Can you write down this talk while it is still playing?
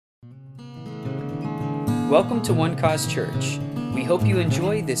Welcome to One Cause Church. We hope you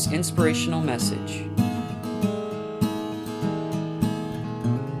enjoy this inspirational message.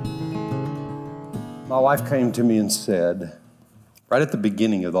 My wife came to me and said, right at the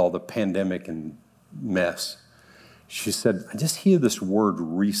beginning of all the pandemic and mess, she said, I just hear this word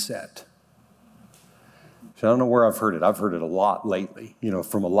reset. I don't know where I've heard it. I've heard it a lot lately,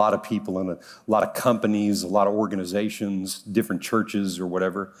 from a lot of people in a lot of companies, a lot of organizations, different churches or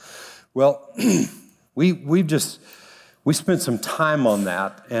whatever. Well, we spent some time on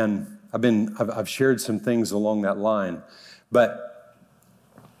that, and I've shared some things along that line. But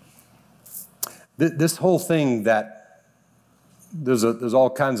this whole thing that there's all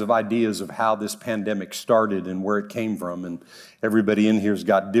kinds of ideas of how this pandemic started and where it came from, and everybody in here's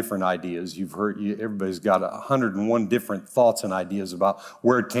got different ideas. Everybody's got 101 different thoughts and ideas about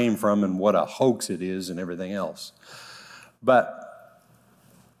where it came from and what a hoax it is and everything else. But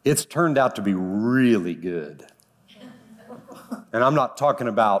it's turned out to be really good. And I'm not talking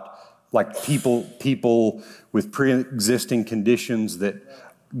about like people with pre-existing conditions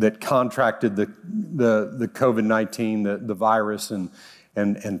that contracted the COVID-19, the virus,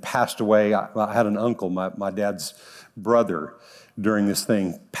 and passed away. I had an uncle, my dad's brother, during this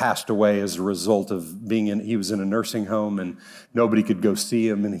thing, passed away as a result of he was in a nursing home and nobody could go see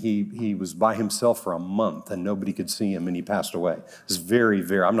him, and he was by himself for a month and nobody could see him, and he passed away. It's very,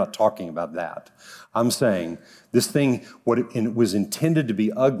 very, I'm not talking about that. I'm saying this thing, it was intended to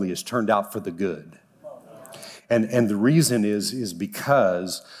be ugly, has turned out for the good. And the reason is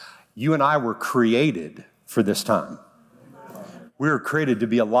because you and I were created for this time. We were created to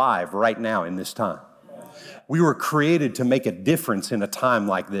be alive right now in this time. We were created to make a difference in a time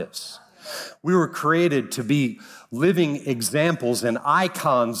like this. We were created to be living examples and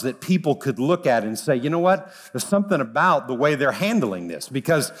icons that people could look at and say, you know what? There's something about the way they're handling this.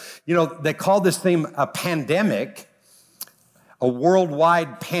 Because, they call this thing a pandemic, a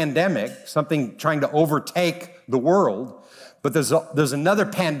worldwide pandemic, something trying to overtake the world. But there's another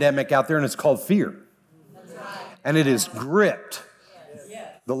pandemic out there, and it's called fear. And it is gripped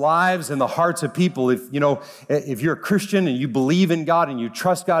the lives and the hearts of people. If you're a Christian and you believe in God and you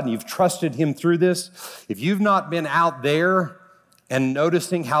trust God and you've trusted Him through this, if you've not been out there and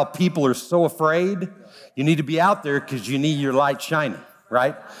noticing how people are so afraid, you need to be out there because you need your light shining,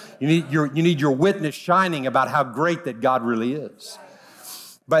 right? You need your witness shining about how great that God really is.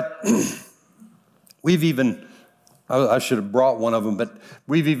 But I should have brought one of them, but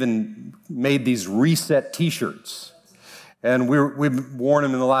we've even made these reset t-shirts. And we've worn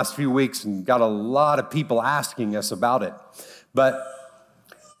them in the last few weeks and got a lot of people asking us about it. But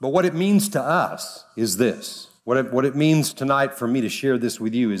what it means to us is this. What it means tonight for me to share this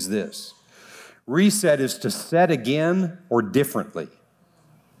with you is this. Reset is to set again or differently.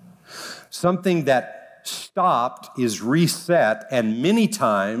 Something that stopped is reset, and many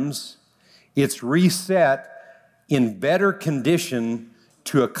times it's reset in better condition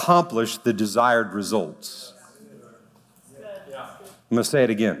to accomplish the desired results. I'm going to say it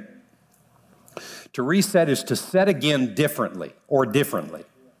again. To reset is to set again differently or differently.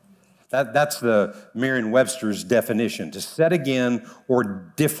 That's the Merriam-Webster's definition, to set again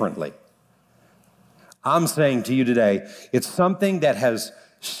or differently. I'm saying to you today, it's something that has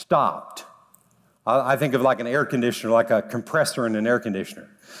stopped. I think of like an air conditioner, like a compressor in an air conditioner,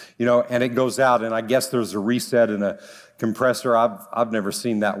 and it goes out, and I guess there's a reset in a compressor. I've never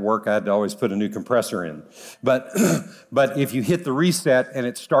seen that work. I had to always put a new compressor in. But if you hit the reset and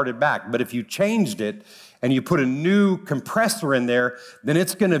it started back, but if you changed it and you put a new compressor in there, then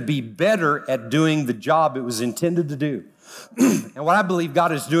it's going to be better at doing the job it was intended to do. And what I believe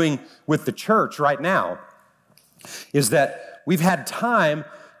God is doing with the church right now is that we've had time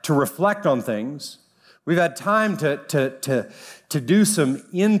to reflect on things. We've had time to do some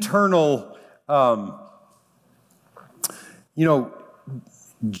internal,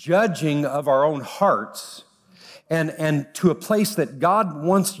 judging of our own hearts, and to a place that God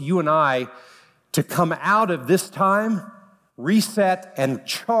wants you and I to come out of this time reset and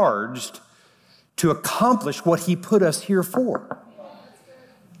charged to accomplish what He put us here for.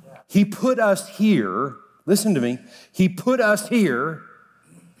 He put us here, listen to me, He put us here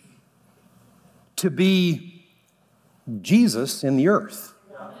to be Jesus in the earth.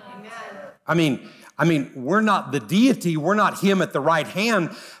 I mean, we're not the deity, we're not Him at the right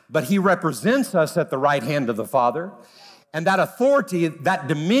hand, but He represents us at the right hand of the Father. And that authority, that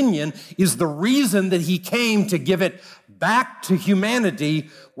dominion, is the reason that He came to give it back to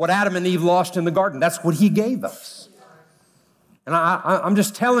humanity what Adam and Eve lost in the garden. That's what He gave us. And I'm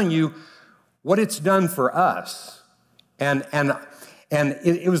just telling you what it's done for us. And And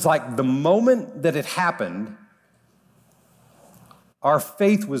it was like the moment that it happened, our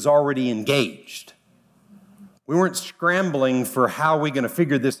faith was already engaged. We weren't scrambling for how we're going to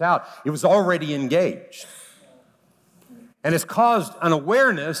figure this out. It was already engaged. And it's caused an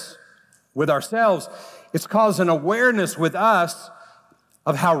awareness with ourselves. It's caused an awareness with us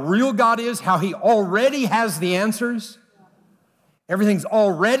of how real God is, how He already has the answers. Everything's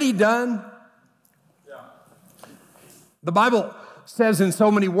already done. The Bible says in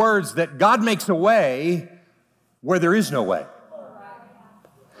so many words that God makes a way where there is no way.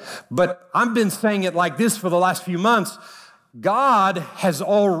 But I've been saying it like this for the last few months. God has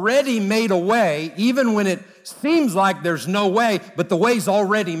already made a way, even when it seems like there's no way, but the way's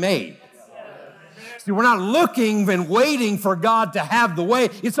already made. See, we're not looking and waiting for God to have the way.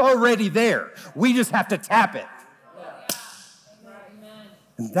 It's already there. We just have to tap it.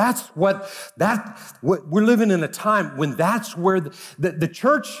 And that's what we're living in a time when that's where the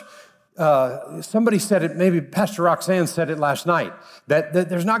church, somebody said it, maybe Pastor Roxanne said it last night, that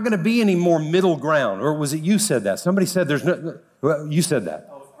there's not going to be any more middle ground. Or was it you said that? Somebody said there's no, well, you said that.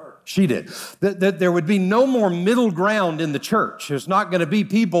 She did. That there would be no more middle ground in the church. There's not going to be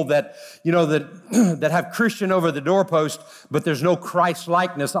people that, that have Christian over the doorpost, but there's no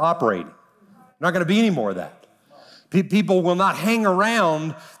Christ-likeness operating. Not going to be any more of that. People will not hang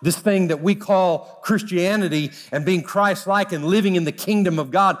around this thing that we call Christianity and being Christ-like and living in the kingdom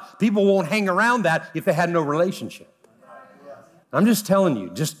of God. People won't hang around that if they had no relationship. I'm just telling you,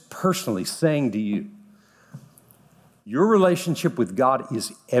 just personally saying to you, your relationship with God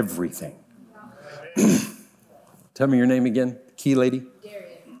is everything. Tell me your name again, key lady?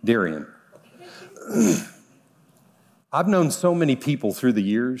 Darian. I've known so many people through the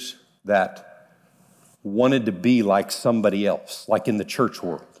years that wanted to be like somebody else, like in the church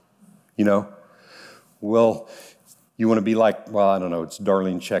world, Well, you want to be like, well, I don't know, it's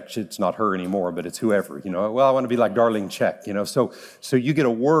Darlene Check. It's not her anymore, but it's whoever, Well, I want to be like Darlene Check, So you get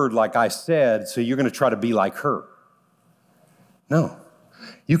a word like I said, so you're going to try to be like her. No.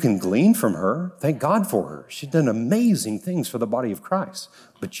 You can glean from her. Thank God for her. She's done amazing things for the body of Christ.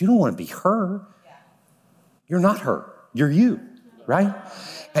 But you don't want to be her. You're not her. You're you, right?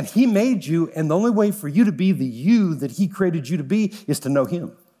 And He made you, and the only way for you to be the you that He created you to be is to know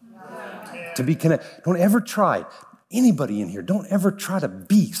Him. To be connected. Don't ever try, anybody in here, don't ever try to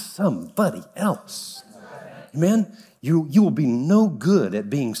be somebody else. Amen? You will be no good at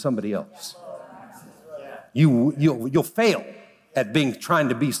being somebody else. You'll fail at trying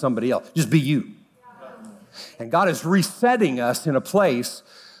to be somebody else. Just be you. And God is resetting us in a place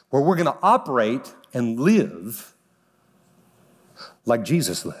where we're going to operate and live like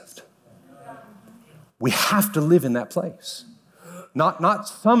Jesus lived. We have to live in that place. Not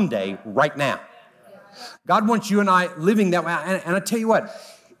someday, right now. God wants you and I living that way. And I tell you what,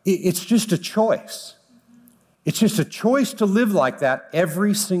 it's just a choice. It's just a choice to live like that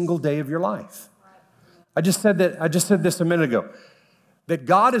every single day of your life. I just said this a minute ago, that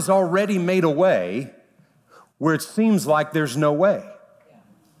God has already made a way where it seems like there's no way.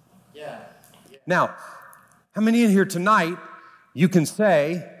 Now, how many in here tonight you can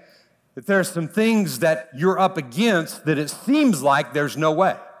say that there are some things that you're up against that it seems like there's no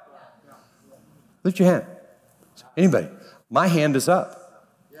way? Lift your hand. Anybody? My hand is up.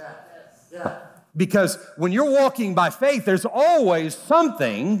 Because when you're walking by faith, there's always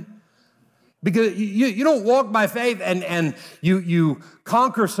something. Because you don't walk by faith and you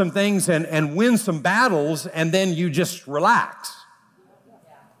conquer some things and win some battles and then you just relax.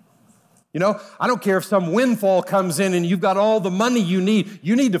 I don't care if some windfall comes in and you've got all the money you need.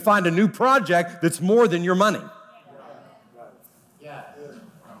 You need to find a new project that's more than your money.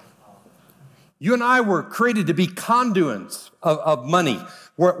 You and I were created to be conduits of money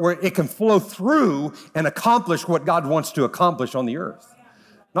where it can flow through and accomplish what God wants to accomplish on the earth.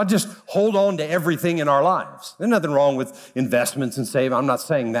 Not just hold on to everything in our lives. There's nothing wrong with investments and saving. I'm not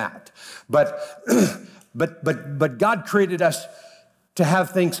saying that. But God created us to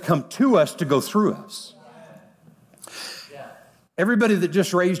have things come to us to go through us. Everybody that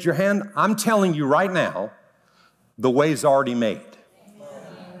just raised your hand, I'm telling you right now, the way's already made.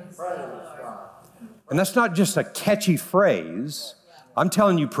 And that's not just a catchy phrase. I'm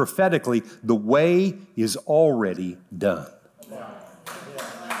telling you prophetically, the way is already done.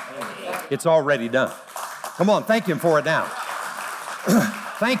 It's already done. Come on, thank Him for it now.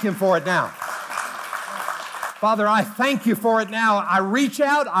 Thank Him for it now. Father, I thank You for it now. I reach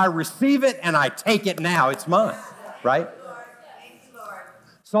out, I receive it, and I take it now. It's mine, right?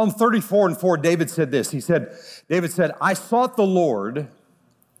 Psalm 34:4, David said this. David said, I sought the Lord,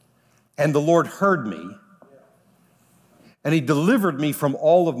 and the Lord heard me and he delivered me from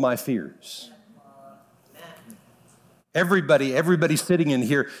all of my fears. Everybody sitting in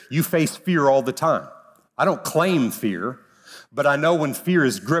here, you face fear all the time. I don't claim fear, but I know when fear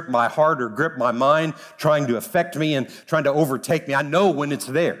has gripped my heart or gripped my mind, trying to affect me and trying to overtake me, I know when it's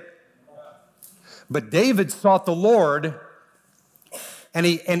there. But David sought the Lord, and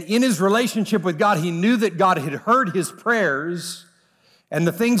in his relationship with God, he knew that God had heard his prayers, and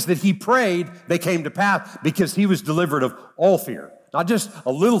the things that he prayed, they came to pass because he was delivered of all fear. Not just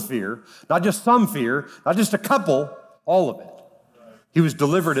a little fear, not just some fear, not just a couple, all of it. He was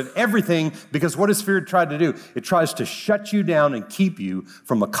delivered of everything because what does fear try to do? It tries to shut you down and keep you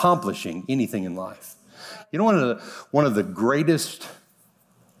from accomplishing anything in life. You know, one of the greatest,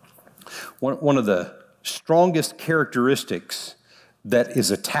 one of the strongest characteristics that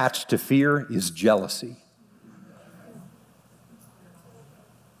is attached to fear is jealousy.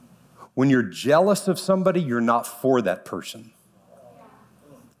 When you're jealous of somebody, you're not for that person.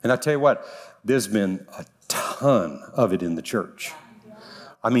 And I tell you what, there's been a ton of it in the church.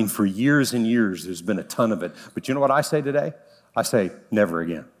 I mean, for years and years, there's been a ton of it. But you know what I say today? I say, never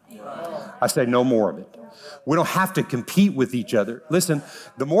again. I say, no more of it. We don't have to compete with each other. Listen,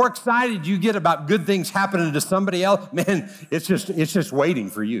 the more excited you get about good things happening to somebody else, man, it's just waiting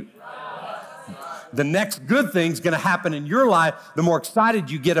for you. The next good thing's going to happen in your life, the more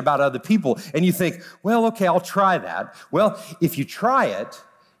excited you get about other people. And you think, well, okay, I'll try that. Well, if you try it,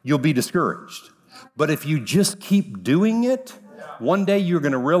 you'll be discouraged. But if you just keep doing it, one day you're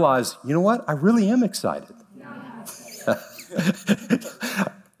going to realize, you know what? I really am excited.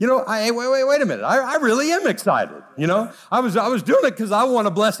 You know, wait a minute. I really am excited. You know, I was doing it because I want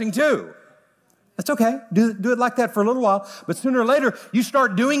a blessing too. That's okay. Do it like that for a little while. But sooner or later, you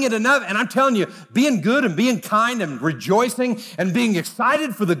start doing it enough. And I'm telling you, being good and being kind and rejoicing and being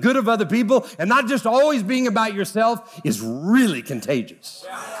excited for the good of other people and not just always being about yourself is really contagious.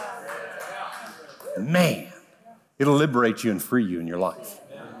 Man, it'll liberate you and free you in your life.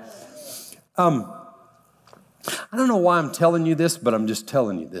 I don't know why I'm telling you this, but I'm just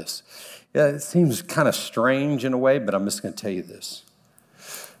telling you this. Yeah, it seems kind of strange in a way, but I'm just going to tell you this.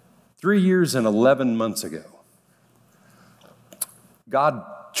 3 years and 11 months ago, God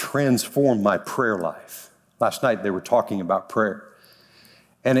transformed my prayer life. Last night they were talking about prayer.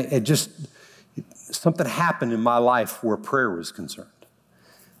 And something happened in my life where prayer was concerned.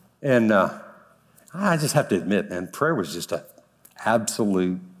 And I just have to admit, man, prayer was just an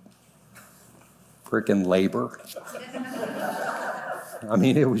absolute freaking labor. I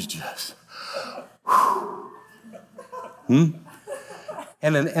mean, it was just,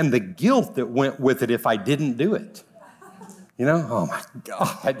 And the guilt that went with it if I didn't do it. You know, oh my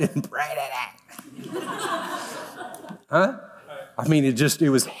God, I didn't pray to that. Huh? I mean, it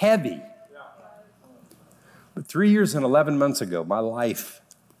was heavy. But 3 years and 11 months ago, my life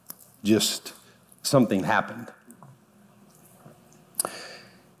something happened.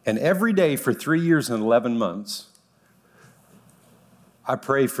 And every day for 3 years and 11 months, I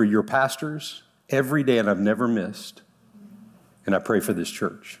pray for your pastors every day, and I've never missed. And I pray for this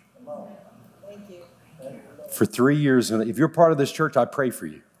church. Thank you. For 3 years, and if you're part of this church, I pray for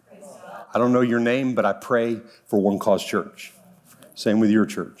you. I don't know your name, but I pray for One Cause Church. Same with your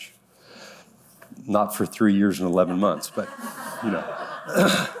church. Not for 3 years and 11 months, but, you know,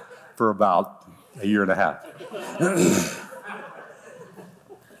 for about a year and a half.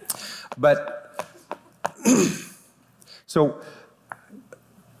 But, so,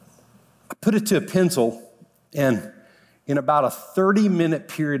 I put it to a pencil, and in about a 30-minute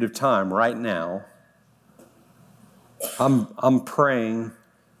period of time right now, I'm praying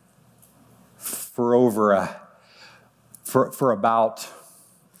for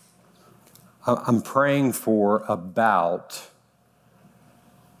about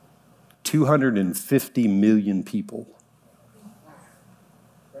 250 million people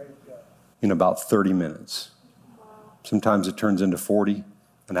in about 30 minutes. Sometimes it turns into 40,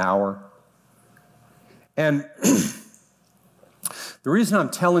 an hour. And the reason I'm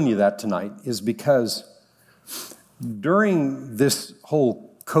telling you that tonight is because during this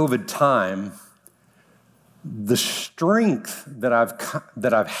whole COVID time, the strength that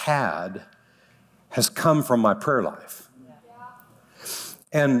I've had has come from my prayer life.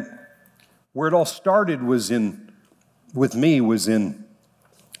 And where it all started was in 1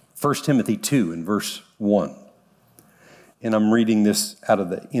 Timothy 2 in verse 1. And I'm reading this out of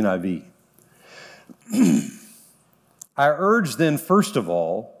the NIV. I urge then, first of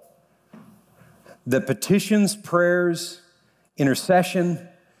all, that petitions, prayers, intercession,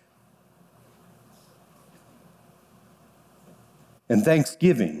 and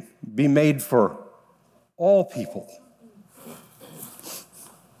thanksgiving be made for all people,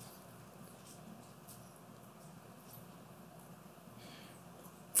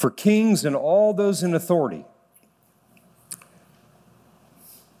 for kings and all those in authority,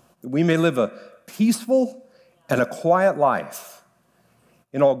 that we may live a peaceful and a quiet life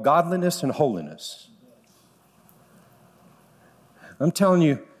in all godliness and holiness. I'm telling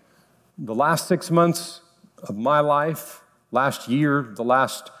you, the last 6 months of my life, last year,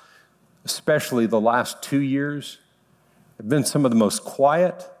 especially the last 2 years, have been some of the most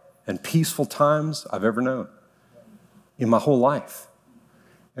quiet and peaceful times I've ever known in my whole life.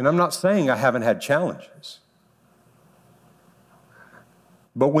 And I'm not saying I haven't had challenges.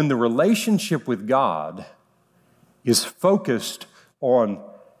 But when the relationship with God is focused on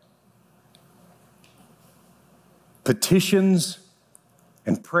petitions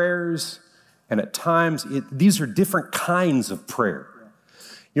and prayers, and at times, these are different kinds of prayer.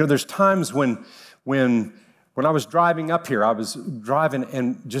 You know, there's times when I was driving up here, I was driving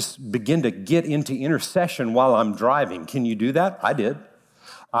and just begin to get into intercession while I'm driving. Can you do that? I did.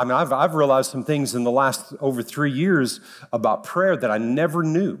 I mean, I've realized some things in the last over 3 years about prayer that I never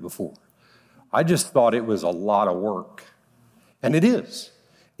knew before. I just thought it was a lot of work. And it is.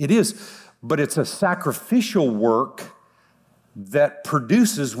 It is. But it's a sacrificial work that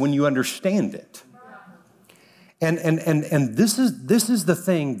produces when you understand it. And this is the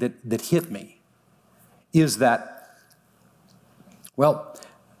thing that hit me, is that, well,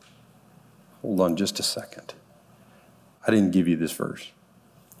 hold on just a second. I didn't give you this verse.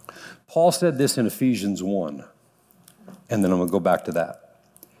 Paul said this in Ephesians 1, and then I'm going to go back to that.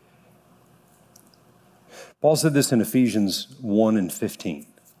 Paul said this in Ephesians 1 and 15.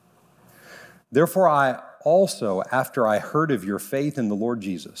 Therefore, I also, after I heard of your faith in the Lord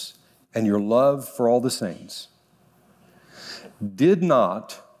Jesus and your love for all the saints, did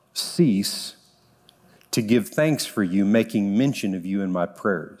not cease to give thanks for you, making mention of you in my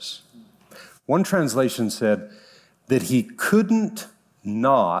prayers. One translation said that he couldn't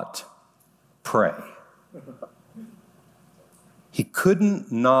not pray. He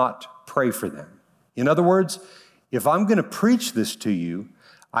couldn't not pray for them. In other words, if I'm going to preach this to you,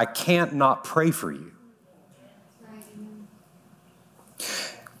 I can't not pray for you.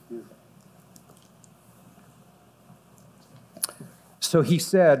 So he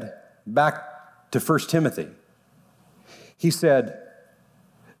said, back to 1 Timothy, he said,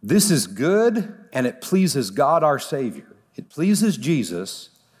 this is good and it pleases God our Savior. It pleases Jesus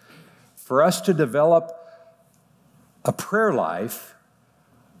for us to develop a prayer life,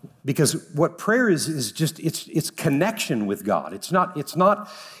 because what prayer is just, it's connection with God. It's not,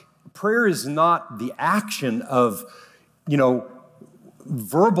 prayer is not the action of,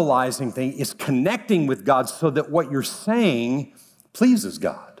 verbalizing things. It's connecting with God so that what you're saying pleases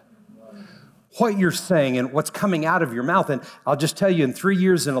God. What you're saying and what's coming out of your mouth. And I'll just tell you, in 3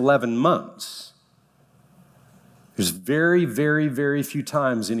 years and 11 months, there's very, very, very few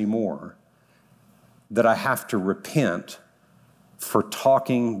times anymore that I have to repent for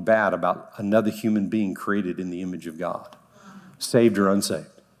talking bad about another human being created in the image of God, saved or unsaved.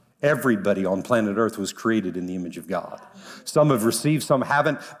 Everybody on planet Earth was created in the image of God. Some have received, some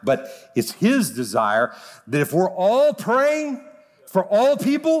haven't, but it's His desire that if we're all praying for all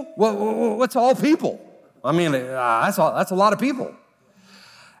people, what's all people? I mean, that's a lot of people.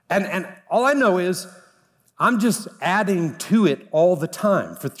 And all I know is I'm just adding to it all the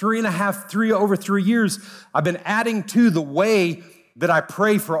time. For over 3 years, I've been adding to the way that I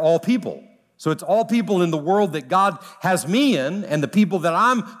pray for all people. So it's all people in the world that God has me in, and the people that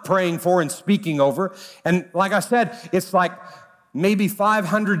I'm praying for and speaking over. And like I said, it's like maybe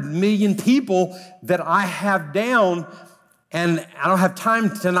 500 million people that I have down, and I don't have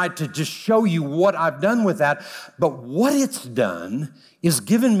time tonight to just show you what I've done with that. But what it's done is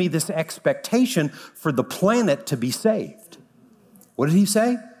given me this expectation for the planet to be saved. What did he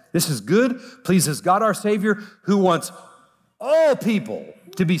say? This is good, pleases God our Savior, who wants all people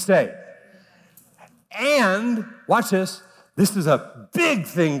to be saved. And, watch this, this is a big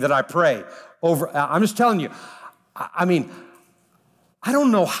thing that I pray over. I'm just telling you, I mean, I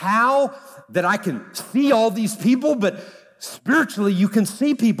don't know how that I can see all these people, but spiritually you can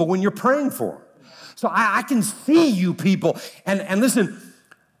see people when you're praying for them. So I can see you people. And listen,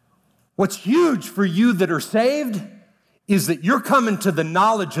 what's huge for you that are saved is that you're coming to the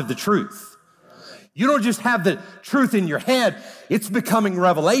knowledge of the truth. You don't just have the truth in your head, it's becoming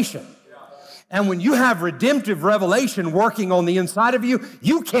revelation. And when you have redemptive revelation working on the inside of you,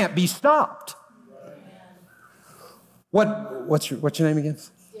 you can't be stopped. What's your name again?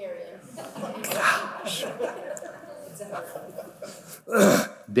 Gosh.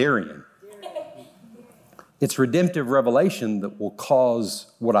 Darian. It's redemptive revelation that will cause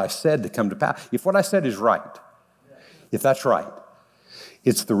what I said to come to pass. If what I said is right, if that's right.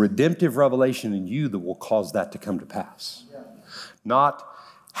 It's the redemptive revelation in you that will cause that to come to pass. Not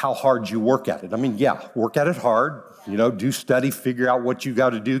how hard you work at it. I mean, yeah, work at it hard, do study, figure out what you got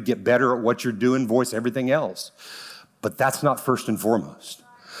to do, get better at what you're doing, voice everything else. But that's not first and foremost.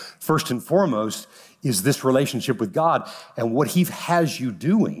 First and foremost is this relationship with God. And what he has you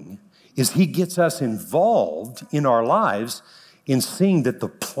doing is he gets us involved in our lives in seeing that the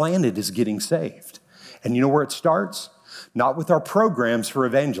planet is getting saved. And you know where it starts? Not with our programs for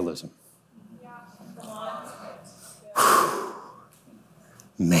evangelism.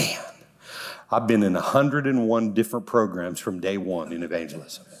 Man, I've been in 101 different programs from day one in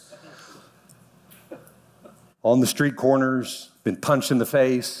evangelism. On the street corners, been punched in the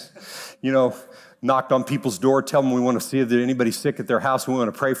face, knocked on people's door, tell them we want to see if there's anybody sick at their house, we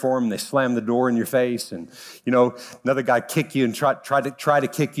want to pray for them, and they slam the door in your face, and, another guy kick you and try to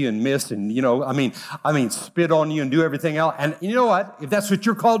kick you and miss, and, spit on you and do everything else. And you know what? If that's what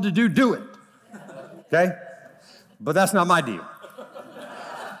you're called to do, do it. Okay? But that's not my deal.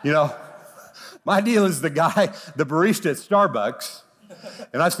 My deal is the barista at Starbucks,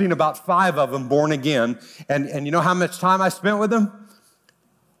 and I've seen about 5 of them born again, and you know how much time I spent with them?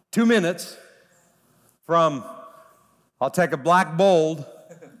 2 minutes from, I'll take a black bold,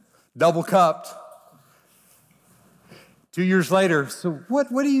 double cupped. 2 years later, so what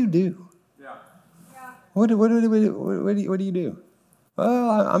do you do? Yeah. What do you do?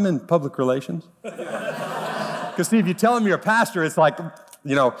 Well, I'm in public relations. Because see, if you tell them you're a pastor, it's like,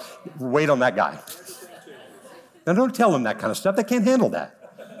 wait on that guy. Now, don't tell them that kind of stuff. They can't handle that.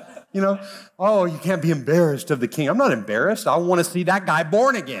 Oh, you can't be embarrassed of the king. I'm not embarrassed. I want to see that guy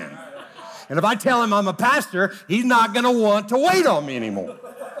born again. And if I tell him I'm a pastor, he's not going to want to wait on me anymore.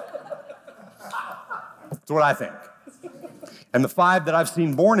 That's what I think. And the 5 that I've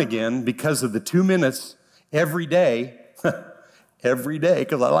seen born again because of the 2 minutes every day,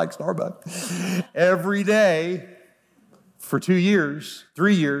 because I like Starbucks, every day for 2 years,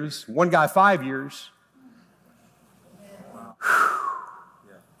 3 years, one guy 5 years.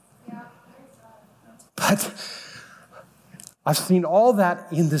 But I've seen all that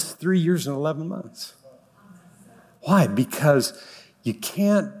in this 3 years and 11 months. Why? Because you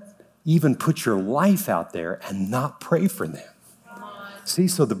can't even put your life out there and not pray for them. See,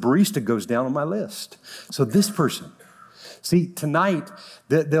 so the barista goes down on my list. So this person. See, tonight,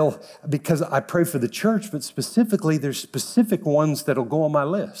 because I pray for the church, but specifically, there's specific ones that'll go on my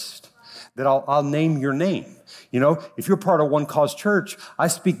list, that I'll name your name. If you're part of One Cause Church, I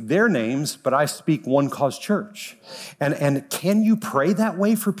speak their names, but I speak One Cause Church. And can you pray that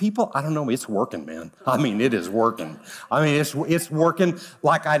way for people? I don't know. It's working, man. It is working. It's working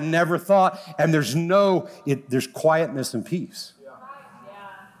like I never thought. And there's quietness and peace.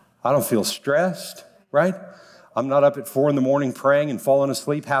 I don't feel stressed, right? I'm not up at 4 a.m. praying and falling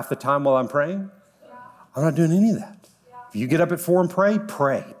asleep half the time while I'm praying. I'm not doing any of that. If you get up at 4 and pray,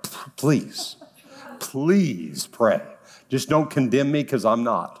 please. Please pray. Just don't condemn me because I'm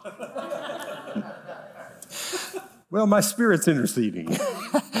not. Well, my spirit's interceding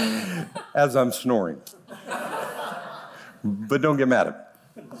as I'm snoring. But don't get mad at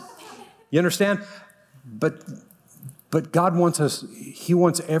me. You understand? But God wants us, he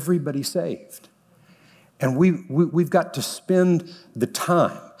wants everybody saved. And we've got to spend the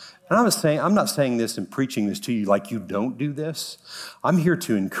time. And I'm not saying this and preaching this to you like you don't do this. I'm here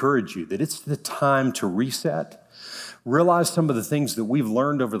to encourage you that it's the time to reset, realize some of the things that we've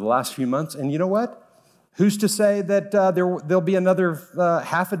learned over the last few months. And you know what? Who's to say that there'll be another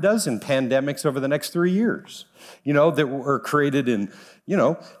half a dozen pandemics over the next 3 years, that were created in,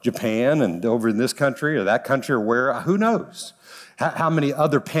 Japan and over in this country or that country or where, who knows? How many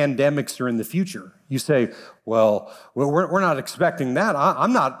other pandemics are in the future? You say, well, we're not expecting that.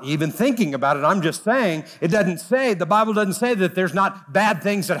 I'm not even thinking about it. I'm just saying, the Bible doesn't say that there's not bad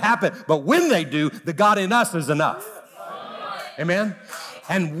things that happen, but when they do, the God in us is enough. Amen?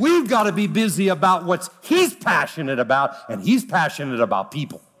 And we've got to be busy about what he's passionate about, and he's passionate about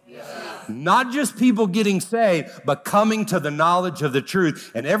people. Not just people getting saved, but coming to the knowledge of the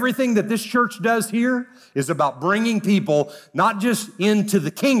truth. And everything that this church does here is about bringing people not just into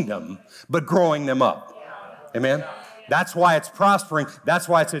the kingdom, but growing them up. Amen? That's why it's prospering. That's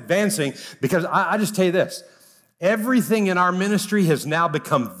why it's advancing. Because I just tell you this, everything in our ministry has now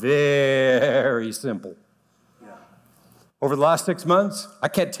become very simple. Over the last 6 months, I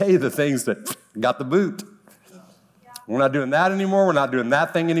can't tell you the things that got the boot. We're not doing that anymore. We're not doing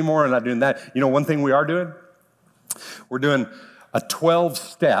that thing anymore. We're not doing that. One thing we are doing? We're doing a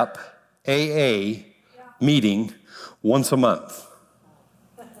 12-step AA meeting once a month.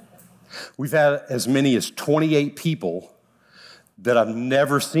 We've had as many as 28 people that I've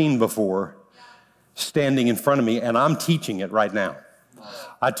never seen before standing in front of me, and I'm teaching it right now.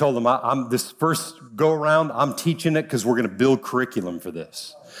 I told them, I'm this first go around, I'm teaching it because we're going to build curriculum for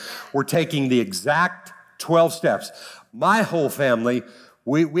this. We're taking the exact 12 steps. My whole family,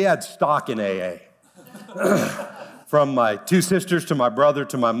 we had stock in AA. From my two sisters to my brother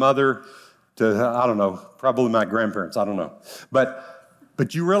to my mother to, I don't know, probably my grandparents, I don't know.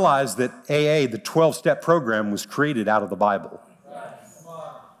 But you realize that AA, the 12-step program, was created out of the Bible.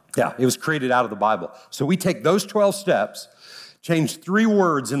 Yeah, it was created out of the Bible. So we take those 12 steps, change 3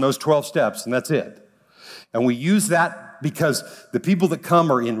 words in those 12 steps, and that's it. And we use that because the people that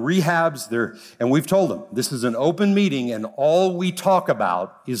come are in rehabs, and we've told them, this is an open meeting, and all we talk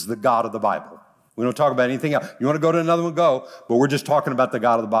about is the God of the Bible. We don't talk about anything else. You want to go to another one, go, but we're just talking about the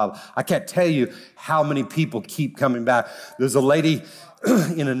God of the Bible. I can't tell you how many people keep coming back. There's a lady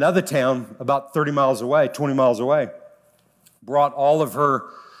in another town about 30 miles away, 20 miles away, brought all of her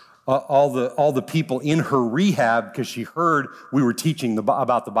all the people in her rehab because she heard we were teaching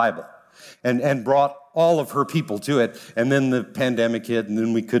about the Bible, and brought all of her people to it. And then the pandemic hit, and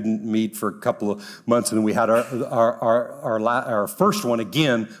then we couldn't meet for a couple of months, and then we had our first one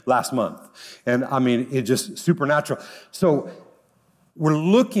again last month. And I mean, it just supernatural. So we're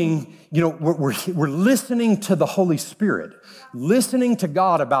looking, we're listening to the Holy Spirit, listening to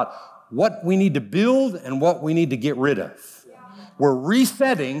God about what we need to build and what we need to get rid of. We're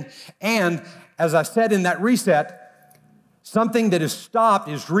resetting, and as I said in that reset, something that is stopped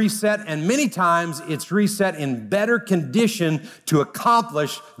is reset, and many times it's reset in better condition to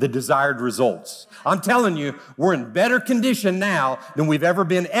accomplish the desired results. I'm telling you, we're in better condition now than we've ever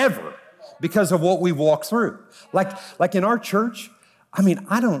been ever because of what we've walked through. Like in our church, I mean,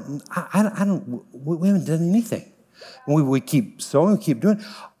 we haven't done anything. We keep sowing, we keep doing.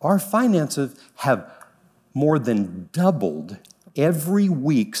 Our finances have more than doubled every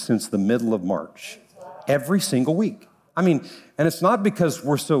week since the middle of March. Every single week. I mean, and it's not because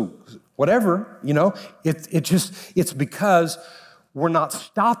we're so whatever, it's because we're not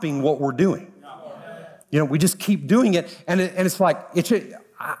stopping what we're doing. We just keep doing it, and it's like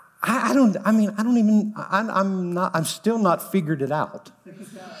I'm still not figured it out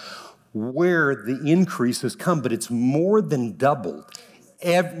where the increase has come, but it's more than doubled.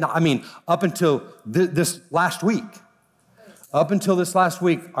 Up until this last week. Up until this last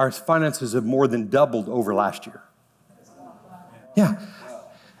week, our finances have more than doubled over last year. Yeah.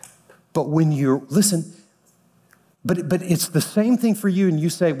 But when but it's the same thing for you, and you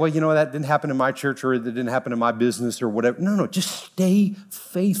say, well, that didn't happen in my church, or that didn't happen in my business, or whatever. No, just stay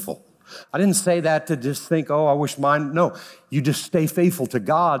faithful. I didn't say that to just think, I wish mine. No, you just stay faithful to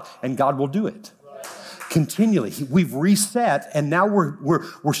God, and God will do it. Continually. We've reset, and now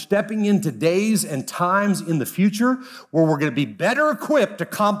we're stepping into days and times in the future where we're going to be better equipped to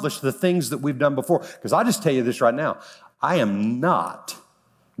accomplish the things that we've done before. Because I just tell you this right now, I am not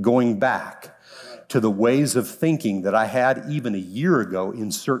going back to the ways of thinking that I had even a year ago in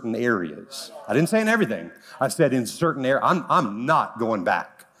certain areas. I didn't say in everything. I said in certain areas. I'm not going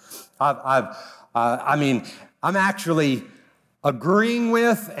back. I'm actually agreeing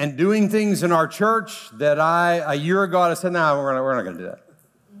with and doing things in our church that a year ago I said, no, we're not going to do that.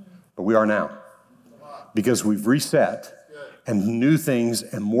 But we are now. Because we've reset and new things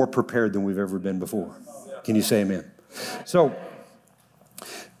and more prepared than we've ever been before. Can you say amen? So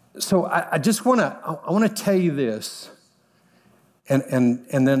I just want to tell you this, and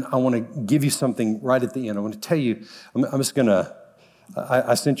then I want to give you something right at the end. I want to tell you, I'm just going to,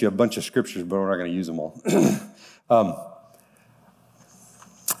 I sent you a bunch of scriptures, but we're not going to use them all.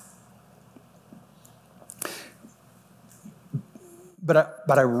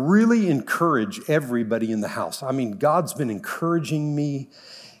 But I really encourage everybody in the house. God's been encouraging me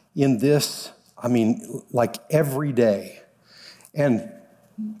in this, like every day. And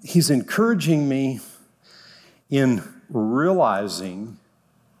He's encouraging me in realizing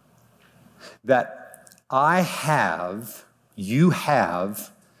that you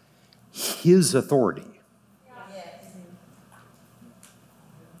have His authority.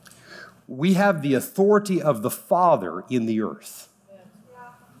 We have the authority of the Father in the earth.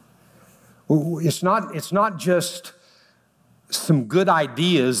 It's not just some good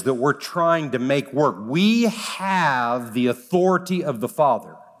ideas that we're trying to make work. We have the authority of the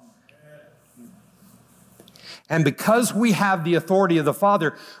Father. And because we have the authority of the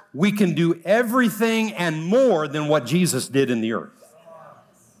Father, we can do everything and more than what Jesus did in the earth.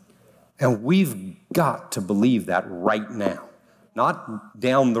 And we've got to believe that right now, not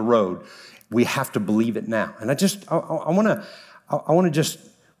down the road. We have to believe it now. And I want to just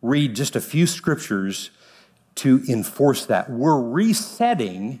read just a few scriptures to enforce that. We're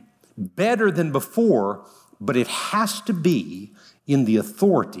resetting better than before, but it has to be in the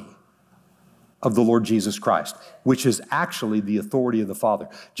authority of the Lord Jesus Christ, which is actually the authority of the Father.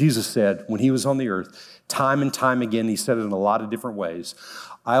 Jesus said when he was on the earth, time and time again, he said it in a lot of different ways,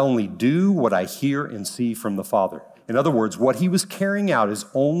 I only do what I hear and see from the Father. In other words, what he was carrying out is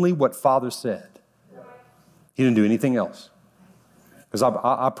only what Father said. He didn't do anything else. Because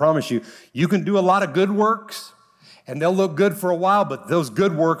I promise you, you can do a lot of good works, and they'll look good for a while, but those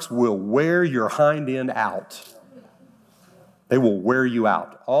good works will wear your hind end out. They will wear you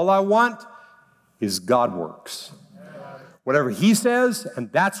out. All I want is God works. Whatever he says,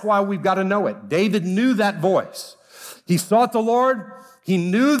 and that's why we've got to know it. David knew that voice. He sought the Lord. He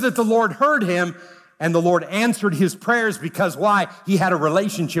knew that the Lord heard him, and the Lord answered his prayers because why? He had a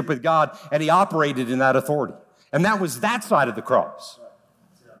relationship with God, and he operated in that authority. And that was that side of the cross.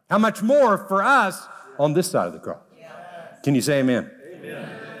 How much more for us on this side of the cross? Can you say amen?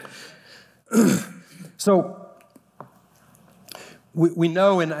 Amen. So we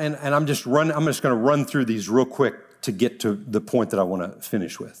know, and I'm just going to run through these real quick to get to the point that I want to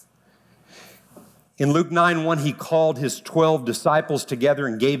finish with. In Luke 9:1, he called his 12 disciples together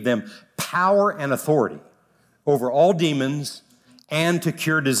and gave them power and authority over all demons and to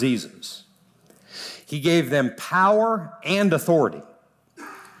cure diseases. He gave them power and authority.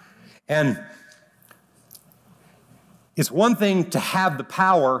 And it's one thing to have the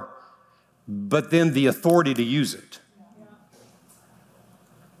power, but then the authority to use it.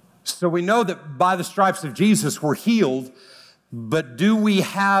 So we know that by the stripes of Jesus we're healed, but do we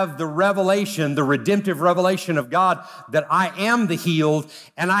have the revelation, the redemptive revelation of God that I am the healed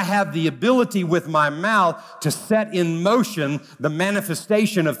and I have the ability with my mouth to set in motion the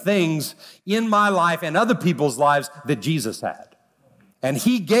manifestation of things in my life and other people's lives that Jesus had? And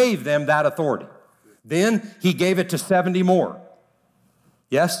he gave them that authority. Then he gave it to 70 more.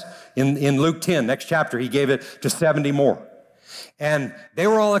 Yes? In Luke 10, next chapter, he gave it to 70 more. And they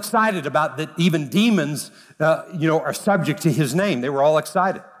were all excited about that even demons, are subject to his name. They were all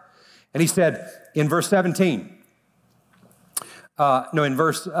excited. And he said in verse 19,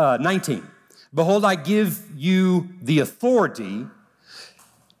 behold, I give you the authority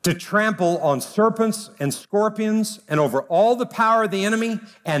to trample on serpents and scorpions and over all the power of the enemy,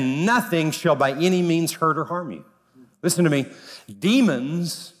 and nothing shall by any means hurt or harm you. Listen to me.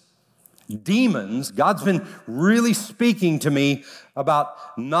 Demons, God's been really speaking to me about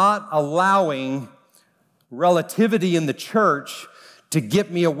not allowing relativity in the church to get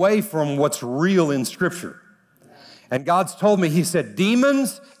me away from what's real in Scripture. And God's told me, he said,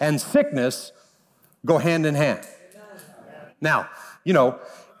 demons and sickness go hand in hand. Now,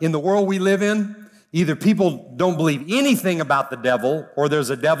 in the world we live in, either people don't believe anything about the devil or there's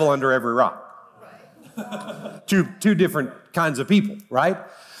a devil under every rock. Two different kinds of people, right?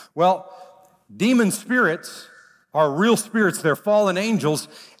 Well, demon spirits are real spirits. They're fallen angels,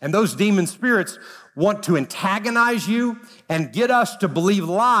 and those demon spirits want to antagonize you and get us to believe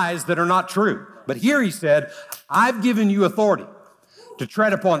lies that are not true. But here he said, I've given you authority to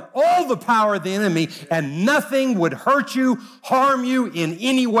tread upon all the power of the enemy, and nothing would hurt you, harm you in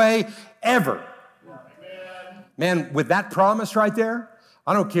any way, ever. Man, with that promise right there,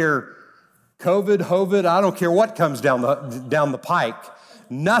 I don't care COVID, I don't care what comes down the pike,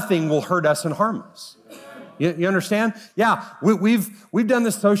 nothing will hurt us and harm us. You understand? Yeah, we've done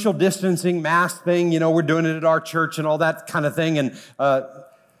this social distancing mask thing. We're doing it at our church and all that kind of thing. And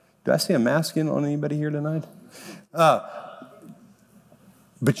do I see a mask on anybody here tonight?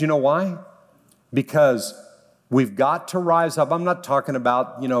 But you know why? Because we've got to rise up. I'm not talking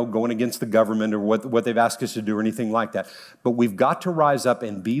about, going against the government or what they've asked us to do or anything like that. But we've got to rise up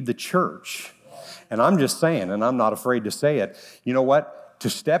and be the church. And I'm just saying, and I'm not afraid to say it, you know what? To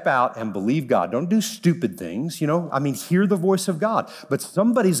step out and believe God. Don't do stupid things, hear the voice of God. But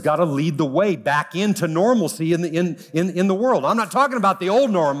somebody's got to lead the way back into normalcy in the world. I'm not talking about the old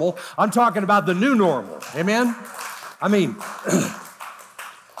normal. I'm talking about the new normal. Amen?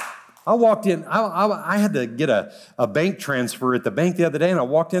 I walked in, I had to get a bank transfer at the bank the other day, and I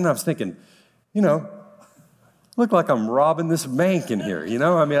walked in and I was thinking, look like I'm robbing this bank in here,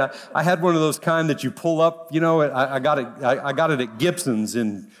 I had one of those kind that you pull up, I got it at Gibson's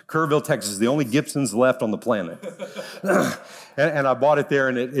in Kerrville, Texas, the only Gibson's left on the planet. and I bought it there,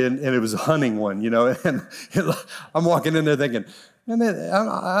 and it was a hunting one, and I'm walking in there thinking,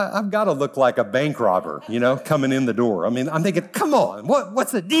 I've got to look like a bank robber, coming in the door. I'm thinking, come on,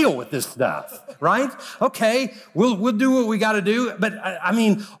 what's the deal with this stuff, right? Okay, we'll do what we got to do. But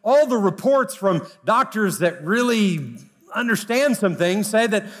all the reports from doctors that really understand some things say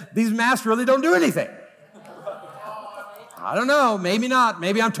that these masks really don't do anything. I don't know, maybe not.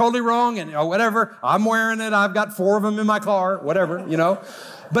 Maybe I'm totally wrong and whatever. I'm wearing it. I've got 4 of them in my car, whatever,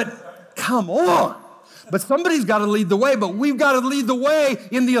 But come on. But somebody's got to lead the way, but we've got to lead the way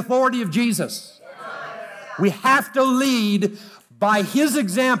in the authority of Jesus. We have to lead by his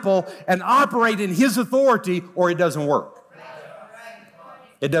example and operate in his authority, or it doesn't work.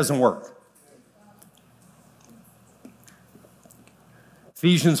 It doesn't work.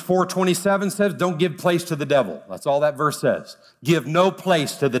 Ephesians 4:27 says, don't give place to the devil. That's all that verse says. Give no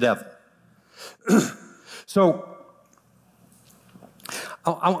place to the devil. So,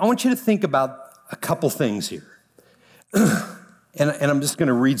 I want you to think about a couple things here. And I'm just going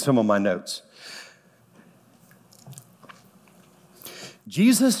to read some of my notes.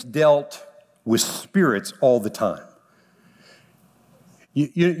 Jesus dealt with spirits all the time.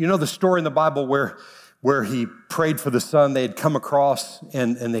 You know the story in the Bible where he prayed for the son. They had come across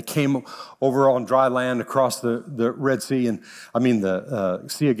and they came over on dry land across the Red Sea the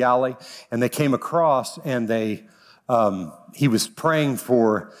Sea of Galilee, and they came across and he was praying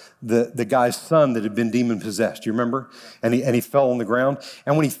for the guy's son that had been demon possessed. You remember? And he fell on the ground.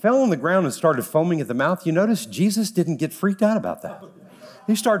 And when he fell on the ground and started foaming at the mouth, you notice Jesus didn't get freaked out about that.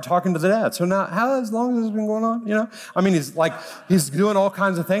 He started talking to the dad. So now, how long has this been going on? He's doing all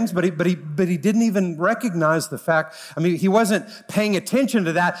kinds of things, but he didn't even recognize the fact. He wasn't paying attention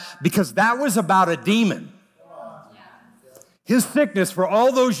to that because that was about a demon. His sickness for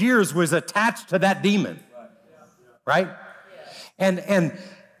all those years was attached to that demon, right? And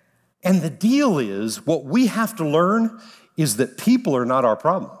the deal is, what we have to learn is that people are not our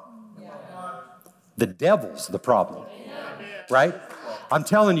problem. The devil's the problem, right? I'm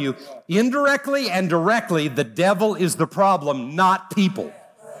telling you, indirectly and directly, the devil is the problem, not people.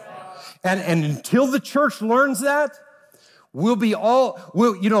 And until the church learns that,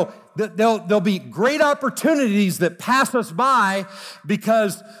 there'll be great opportunities that pass us by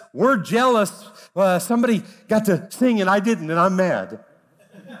because we're jealous. Somebody got to sing and I didn't, and I'm mad.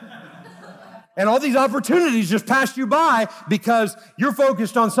 And all these opportunities just pass you by because you're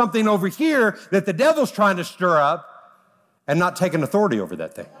focused on something over here that the devil's trying to stir up, and not taking authority over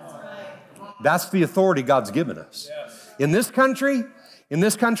that thing. That's the authority God's given us. In this country,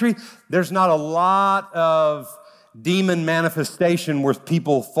 there's not a lot of demon manifestation with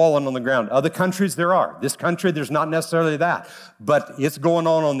people falling on the ground. Other countries, there are. This country, there's not necessarily that. But it's going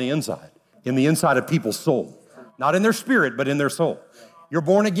on the inside, in the inside of people's soul. Not in their spirit, but in their soul. You're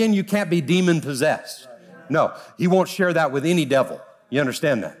born again, you can't be demon possessed. No, he won't share that with any devil. You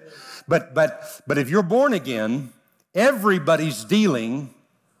understand that? But if you're born again, everybody's dealing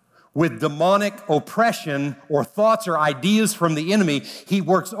with demonic oppression or thoughts or ideas from the enemy. He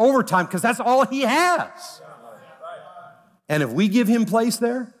works overtime because that's all he has. And if we give him place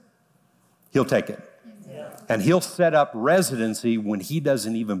there, he'll take it. And he'll set up residency when he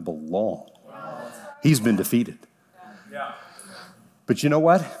doesn't even belong. He's been defeated. But you know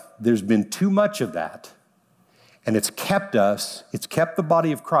what? There's been too much of that. And it's kept the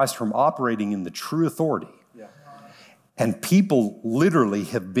body of Christ from operating in the true authority. And people literally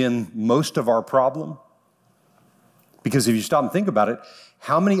have been most of our problem. Because if you stop and think about it,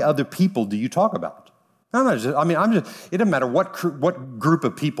 how many other people do you talk about? It doesn't matter what group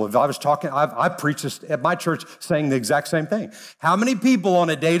of people. If I was talking, I preached this at my church saying the exact same thing. How many people on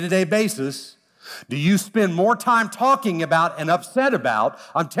a day-to-day basis do you spend more time talking about and upset about?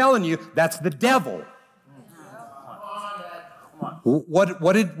 I'm telling you, that's the devil.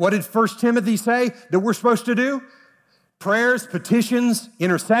 What did 1 Timothy say that we're supposed to do? Prayers, petitions,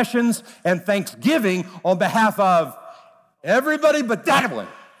 intercessions, and thanksgiving on behalf of everybody but that one.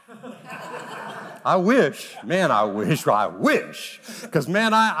 I wish. Because,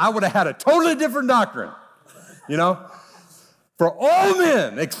 I would have had a totally different doctrine, for all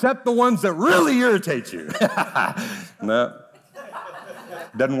men except the ones that really irritate you. No,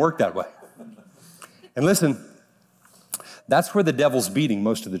 doesn't work that way. And listen, that's where the devil's beating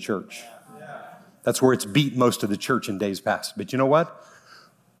most of the church. That's where it's beat most of the church in days past. But you know what?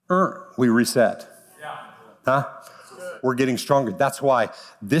 We reset. We're getting stronger. That's why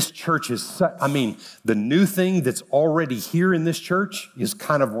this church is, the new thing that's already here in this church is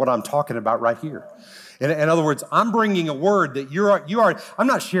kind of what I'm talking about right here. In other words, I'm bringing a word that I'm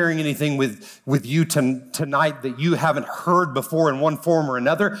not sharing anything with you tonight that you haven't heard before in one form or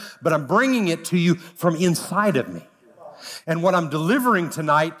another, but I'm bringing it to you from inside of me. And what I'm delivering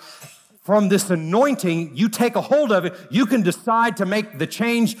tonight, from this anointing, you take a hold of it. You can decide to make the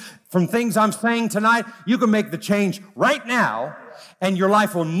change from things I'm saying tonight. You can make the change right now, and your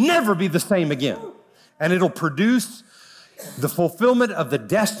life will never be the same again. And it'll produce The fulfillment of the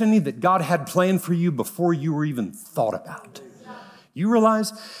destiny that God had planned for you before you were even thought about. You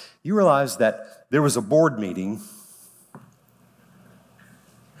realize that there was a board meeting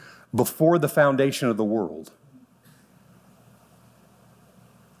before the foundation of the world.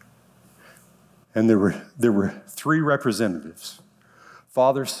 And there were three representatives: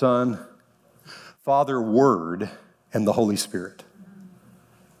 Father, Son, Father, Word, and the Holy Spirit.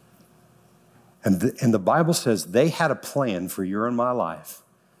 And the Bible says they had a plan for your and my life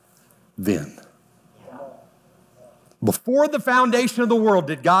then. Before the foundation of the world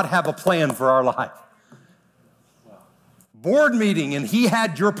did God have a plan for our life. Board meeting, and he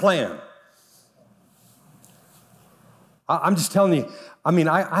had your plan. I'm just telling you,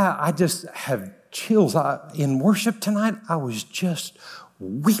 I just have chills. In worship tonight, I was just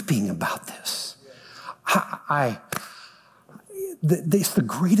weeping about this. It's the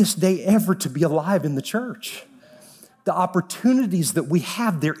greatest day ever to be alive in the church. The opportunities that we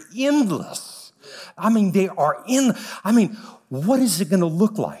have, they're endless. They are what is it going to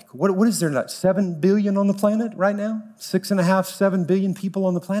look like? What is there, not 7 billion on the planet right now? 6.5, 7 billion people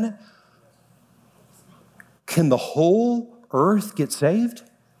on the planet? Can the whole earth get saved?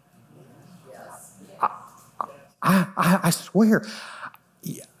 I swear,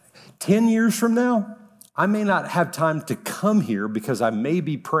 10 years from now, I may not have time to come here because I may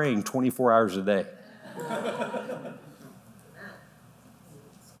be praying 24 hours a day.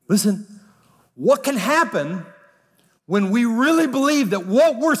 Listen, what can happen when we really believe that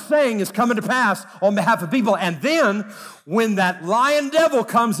what we're saying is coming to pass on behalf of people, and then when that lying devil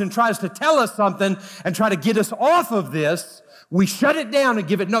comes and tries to tell us something and try to get us off of this, we shut it down and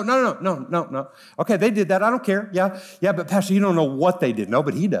give it, no. Okay, they did that, I don't care. Yeah, but Pastor, you don't know what they did. No,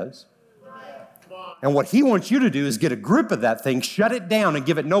 but he does. And what he wants you to do is get a grip of that thing, shut it down, and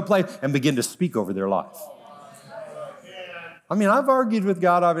give it no place, and begin to speak over their life. I've argued with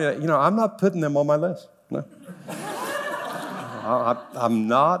God. I'm not putting them on my list. No. I'm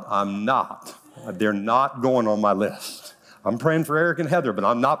not. They're not going on my list. I'm praying for Eric and Heather, but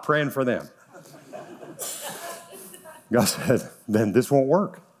I'm not praying for them. God said, then this won't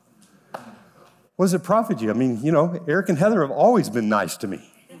work. What does it profit you? Eric and Heather have always been nice to me.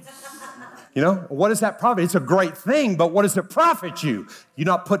 What does that profit? It's a great thing, but what does it profit you? You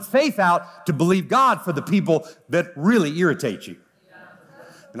not put faith out to believe God for the people that really irritate you.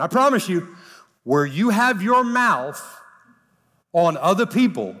 And I promise you, where you have your mouth on other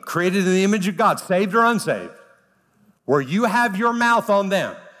people created in the image of God, saved or unsaved, where you have your mouth on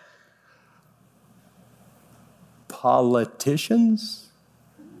them, politicians,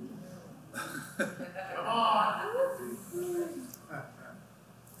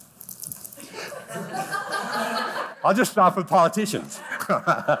 I'll just stop with politicians.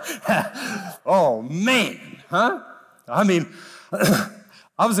 Oh, man, huh?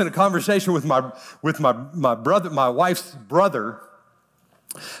 I was in a conversation with my brother, my wife's brother,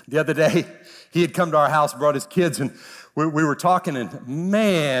 the other day. He had come to our house, brought his kids, and we were talking, and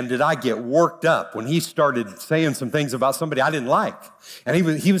man, did I get worked up when he started saying some things about somebody I didn't like. And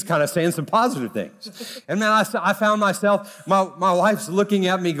he was kind of saying some positive things. And man, I found myself, my wife's looking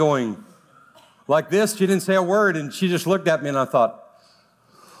at me going like this. She didn't say a word, and she just looked at me, and I thought,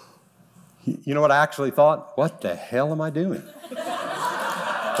 you know what I actually thought? What the hell am I doing?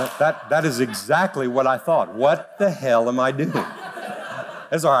 That is exactly what I thought. What the hell am I doing?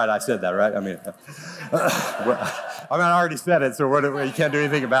 It's all right, I said that, right? I already said it, so you can't do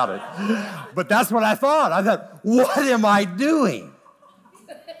anything about it. But that's what I thought. I thought, what am I doing?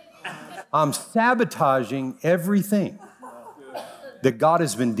 I'm sabotaging everything that God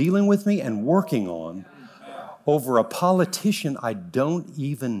has been dealing with me and working on over a politician I don't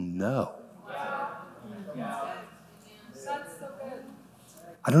even know.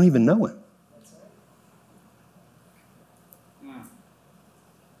 I don't even know him.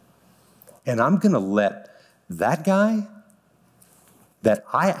 And I'm going to let that guy, that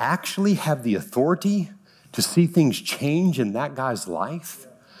I actually have the authority to see things change in that guy's life,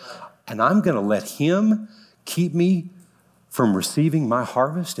 and I'm going to let him keep me from receiving my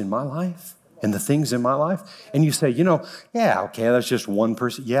harvest in my life and the things in my life. And you say, yeah, okay, that's just one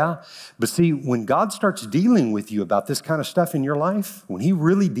person. Yeah, but see, when God starts dealing with you about this kind of stuff in your life, when he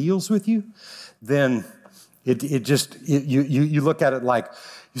really deals with you, then you look at it like,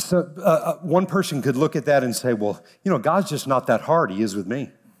 one person could look at that and say, well, God's just not that hard. He is with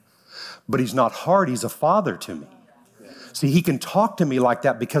me. But he's not hard. He's a father to me. See, he can talk to me like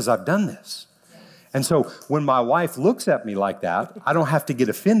that because I've done this. And so when my wife looks at me like that, I don't have to get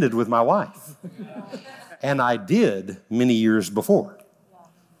offended with my wife. And I did many years before.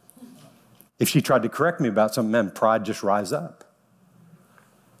 If she tried to correct me about something, man, pride just rise up.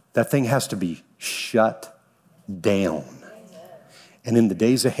 That thing has to be shut down. And in the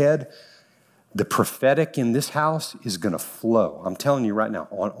days ahead, the prophetic in this house is going to flow. I'm telling you right now,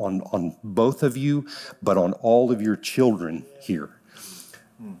 on both of you, but on all of your children here.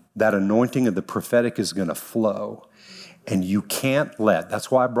 That anointing of the prophetic is going to flow. And you can't that's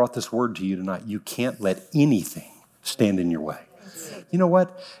why I brought this word to you tonight. You can't let anything stand in your way. You know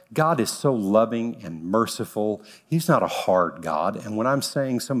what? God is so loving and merciful. He's not a hard God. And when I'm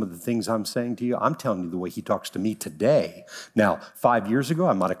saying some of the things I'm saying to you, I'm telling you the way he talks to me today. Now, 5 years ago,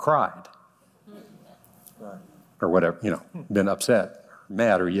 I might have cried. Or whatever, been upset, or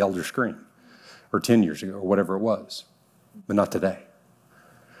mad, or yelled or screamed. Or 10 years ago, or whatever it was. But not today.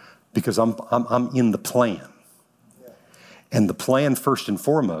 Because I'm in the plan. And the plan, first and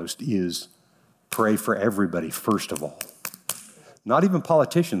foremost, is pray for everybody, first of all. Not even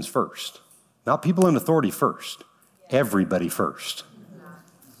politicians first. Not people in authority first. Everybody first.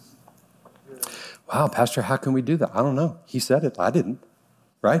 Wow, Pastor, how can we do that? I don't know. He said it. I didn't.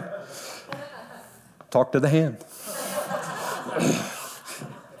 Right? Talk to the hand.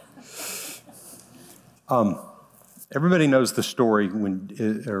 Everybody knows the story,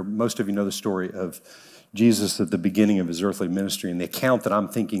 or most of you know the story of Jesus at the beginning of his earthly ministry. And the account that I'm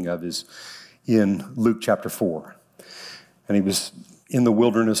thinking of is in Luke chapter 4. And he was in the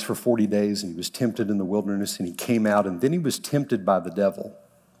wilderness for 40 days, and he was tempted in the wilderness, and he came out, and then he was tempted by the devil.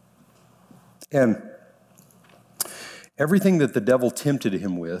 And everything that the devil tempted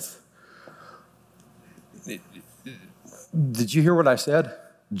him with, did you hear what I said?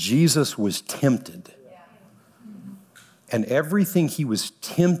 Jesus was tempted. And everything he was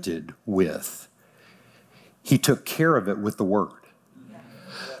tempted with, he took care of it with the word.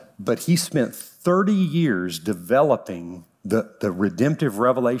 But he spent 30 years developing the redemptive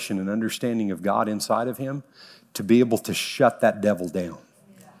revelation and understanding of God inside of him to be able to shut that devil down.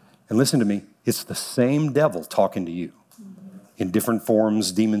 And listen to me, it's the same devil talking to you in different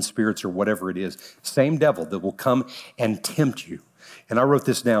forms, demon spirits or whatever it is. Same devil that will come and tempt you. And I wrote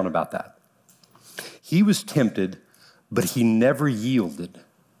this down about that. He was tempted, but he never yielded.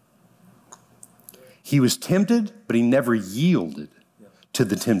 He was tempted, but he never yielded to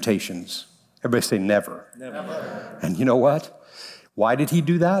the temptations. Everybody say never. Never. And you know what? Why did he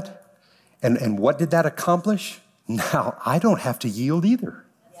do that? And what did that accomplish? Now, I don't have to yield either.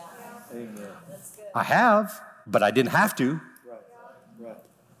 Yeah. Amen. I have, but I didn't have to. Right.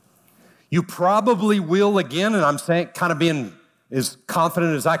 You probably will again, and I'm saying, kind of being as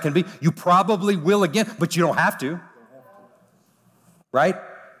confident as I can be, you probably will again, but you don't have to. Right?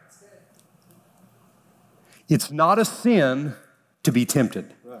 It's not a sin to be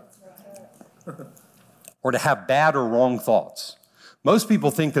tempted or to have bad or wrong thoughts. Most people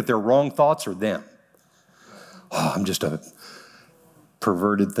think that their wrong thoughts are them. Oh, I'm just a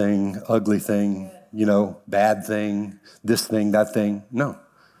perverted thing, ugly thing, bad thing, this thing, that thing. No.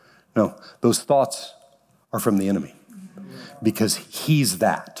 Those thoughts are from the enemy because he's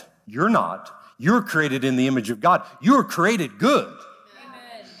that. You're not. You're created in the image of God. You are created good.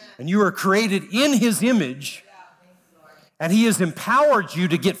 Amen. And you are created in his image. And he has empowered you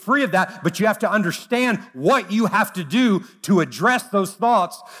to get free of that, but you have to understand what you have to do to address those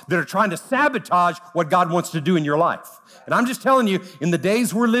thoughts that are trying to sabotage what God wants to do in your life. And I'm just telling you, in the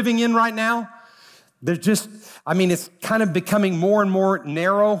days we're living in right now, it's kind of becoming more and more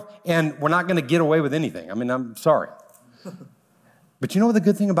narrow, and we're not going to get away with anything. I'm sorry. But you know what the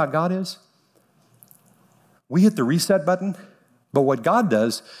good thing about God is? We hit the reset button, but what God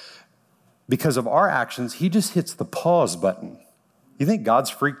does, because of our actions, he just hits the pause button. You think God's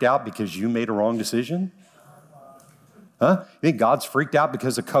freaked out because you made a wrong decision? Huh? You think God's freaked out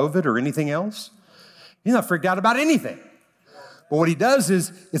because of COVID or anything else? He's not freaked out about anything. But what he does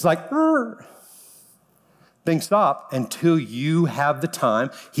is, it's like, things stop until you have the time.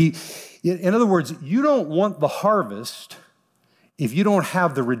 In other words, you don't want the harvest if you don't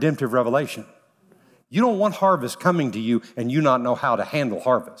have the redemptive revelation. You don't want harvest coming to you and you not know how to handle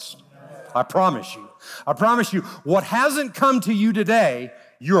harvest. I promise you, what hasn't come to you today,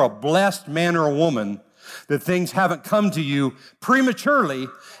 you're a blessed man or a woman that things haven't come to you prematurely.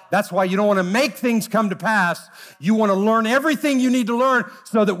 That's why you don't want to make things come to pass. You want to learn everything you need to learn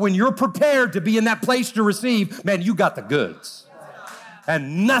so that when you're prepared to be in that place to receive, man, you got the goods.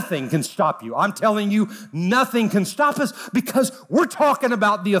 And nothing can stop you. I'm telling you, nothing can stop us because we're talking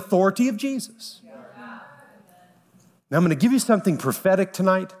about the authority of Jesus. Now, I'm going to give you something prophetic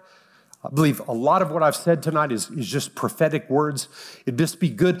tonight. I believe a lot of what I've said tonight is just prophetic words. It'd just be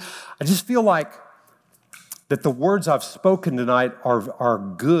good. I just feel like that the words I've spoken tonight are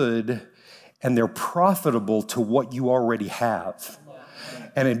good, and they're profitable to what you already have.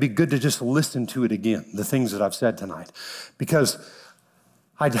 And it'd be good to just listen to it again, the things that I've said tonight. Because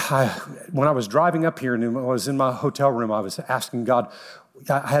when I was driving up here and I was in my hotel room, I was asking God,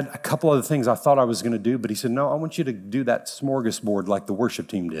 I had a couple other things I thought I was going to do, but he said, no, I want you to do that smorgasbord like the worship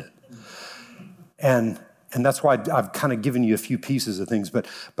team did. And that's why I've kind of given you a few pieces of things. But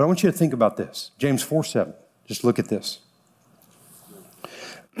I want you to think about this. James 4:7. Just look at this.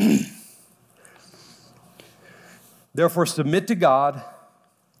 Therefore, submit to God,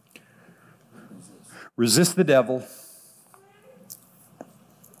 resist the devil,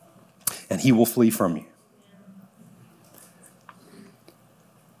 and he will flee from you.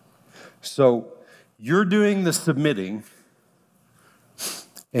 So you're doing the submitting,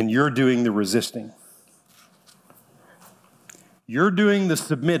 and you're doing the resisting. You're doing the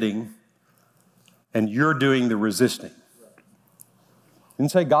submitting, and you're doing the resisting.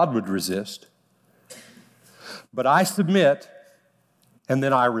 Didn't say God would resist. But I submit, and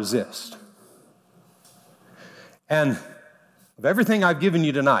then I resist. And of everything I've given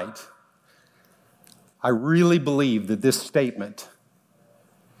you tonight, I really believe that this statement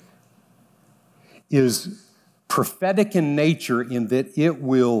is prophetic in nature in that it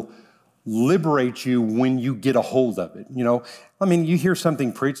will liberate you when you get a hold of it. You know, I mean, you hear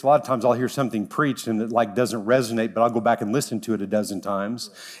something preached. A lot of times I'll hear something preached and it like doesn't resonate, but I'll go back and listen to it a dozen times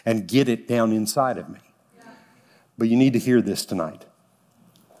and get it down inside of me. But you need to hear this tonight.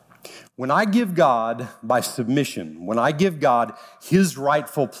 When I give God by submission, when I give God his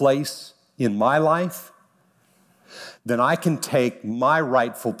rightful place in my life, then I can take my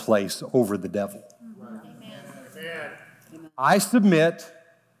rightful place over the devil. Amen. I submit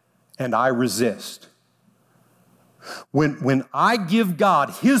and I resist. When I give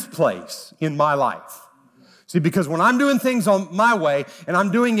God his place in my life, see, because when I'm doing things on my way and I'm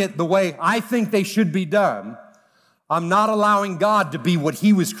doing it the way I think they should be done, I'm not allowing God to be what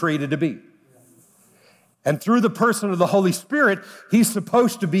he was created to be. And through the person of the Holy Spirit, he's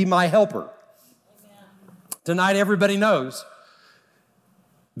supposed to be my helper. Amen. Tonight, everybody knows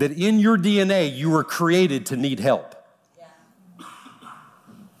that in your DNA, you were created to need help. Yeah.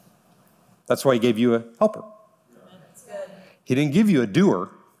 That's why he gave you a helper. That's good. He didn't give you a doer.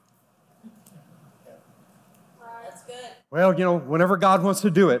 That's good. Well, you know, whenever God wants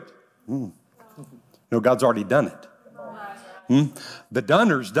to do it, God's already done it. The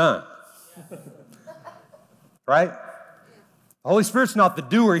doner's done. Right? The Holy Spirit's not the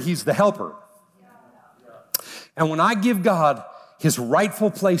doer, he's the helper. And when I give God his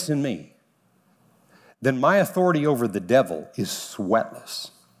rightful place in me, then my authority over the devil is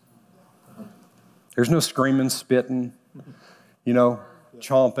sweatless. There's no screaming, spitting,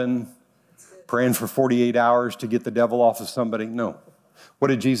 chomping, praying for 48 hours to get the devil off of somebody. No. What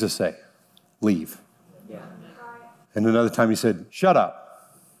did Jesus say? Leave. And another time he said, shut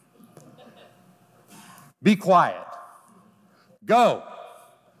up. Be quiet. Go.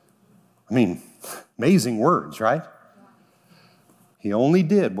 I mean, amazing words, right? He only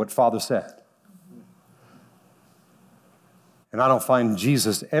did what Father said. And I don't find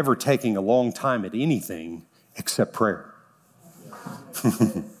Jesus ever taking a long time at anything except prayer.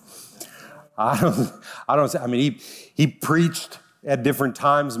 He preached at different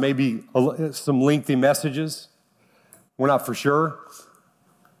times, maybe some lengthy messages. We're not for sure,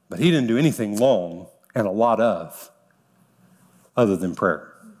 but he didn't do anything long and a lot of other than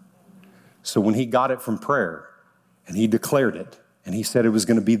prayer. So when he got it from prayer and he declared it and he said it was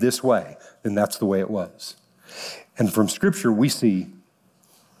going to be this way, then that's the way it was. And from Scripture, we see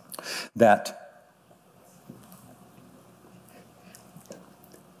that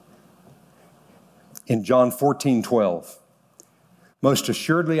in John 14:12, most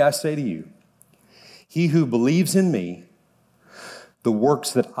assuredly I say to you, he who believes in me, the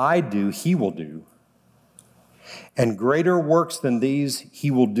works that I do, he will do. And greater works than these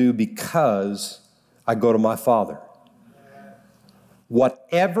he will do because I go to my Father.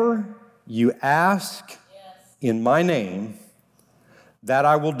 Whatever you ask in my name, that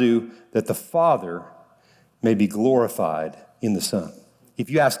I will do, that the Father may be glorified in the Son. If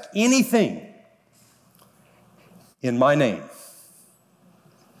you ask anything in my name,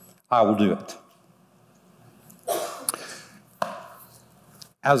 I will do it.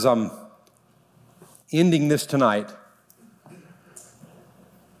 As I'm ending this tonight,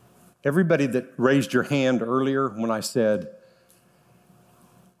 everybody that raised your hand earlier when I said,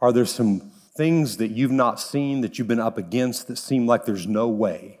 are there some things that you've not seen, that you've been up against that seem like there's no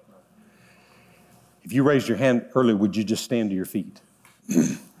way? If you raised your hand earlier, would you just stand to your feet?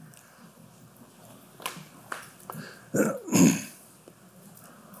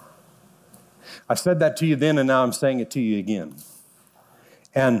 I said that to you then, and now I'm saying it to you again.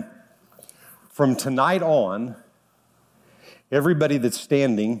 And from tonight on, everybody that's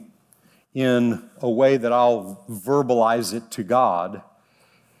standing in a way that I'll verbalize it to God,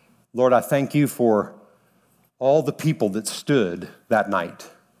 Lord, I thank you for all the people that stood that night.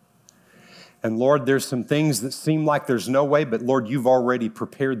 And Lord, there's some things that seem like there's no way, but Lord, you've already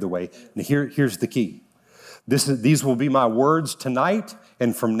prepared the way. And here's the key. These will be my words tonight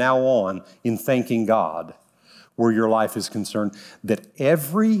and from now on in thanking God where your life is concerned, that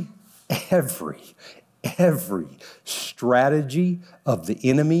every strategy of the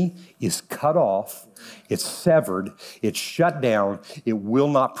enemy is cut off, it's severed, it's shut down, it will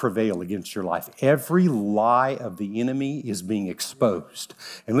not prevail against your life. Every lie of the enemy is being exposed.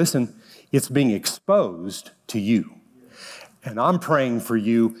 And listen, it's being exposed to you. And I'm praying for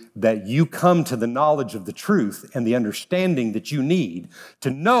you that you come to the knowledge of the truth and the understanding that you need to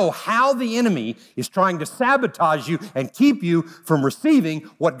know how the enemy is trying to sabotage you and keep you from receiving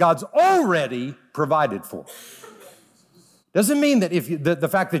what God's already provided for. Doesn't mean that the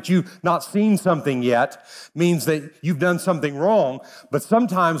fact that you've not seen something yet means that you've done something wrong, but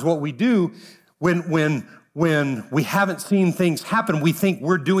sometimes what we do when we haven't seen things happen, we think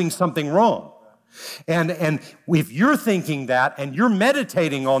we're doing something wrong. And if you're thinking that and you're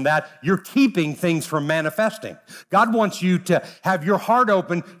meditating on that, you're keeping things from manifesting. God wants you to have your heart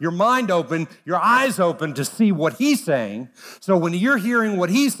open, your mind open, your eyes open to see what He's saying. So when you're hearing what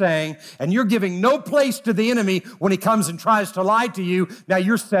He's saying and you're giving no place to the enemy when he comes and tries to lie to you, now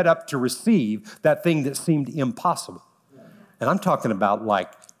you're set up to receive that thing that seemed impossible. And I'm talking about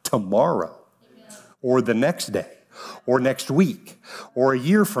like tomorrow or the next day, or next week, or a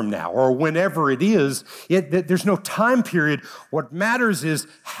year from now, or whenever it is. There's no time period. What matters is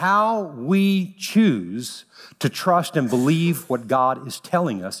how we choose to trust and believe what God is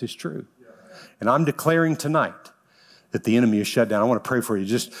telling us is true. And I'm declaring tonight that the enemy is shut down. I want to pray for you.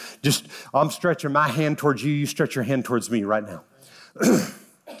 Just I'm stretching my hand towards you. You stretch your hand towards me right now.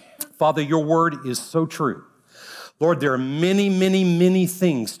 Father, your word is so true. Lord, there are many, many, many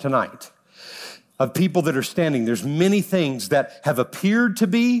things tonight of people that are standing. There's many things that have appeared to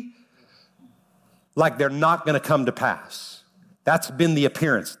be like they're not going to come to pass. That's been the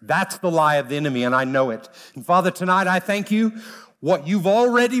appearance. That's the lie of the enemy, and I know it. And Father, tonight I thank you. What you've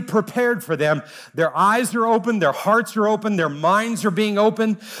already prepared for them, their eyes are open, their hearts are open, their minds are being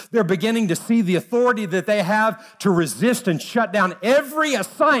opened. They're beginning to see the authority that they have to resist and shut down every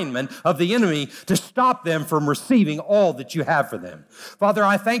assignment of the enemy to stop them from receiving all that you have for them. Father,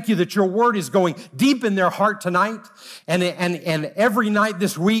 I thank you that your word is going deep in their heart tonight and every night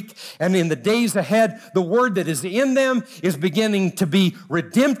this week and in the days ahead. The word that is in them is beginning to be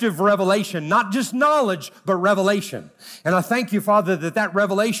redemptive revelation, not just knowledge, but revelation. And I thank you, Father, that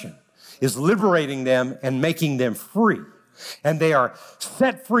revelation is liberating them and making them free. And they are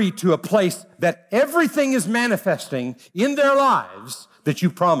set free to a place that everything is manifesting in their lives that you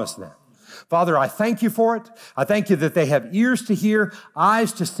promised them. Father, I thank you for it. I thank you that they have ears to hear,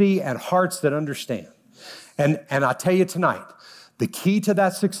 eyes to see, and hearts that understand. And I tell you tonight, the key to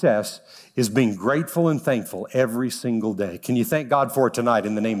that success is being grateful and thankful every single day. Can you thank God for it tonight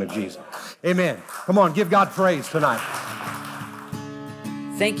in the name of Jesus? Amen. Come on, give God praise tonight.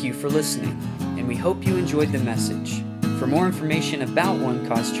 Thank you for listening, and we hope you enjoyed the message. For more information about One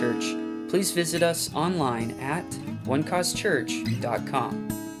Cause Church, please visit us online at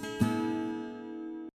onecausechurch.com.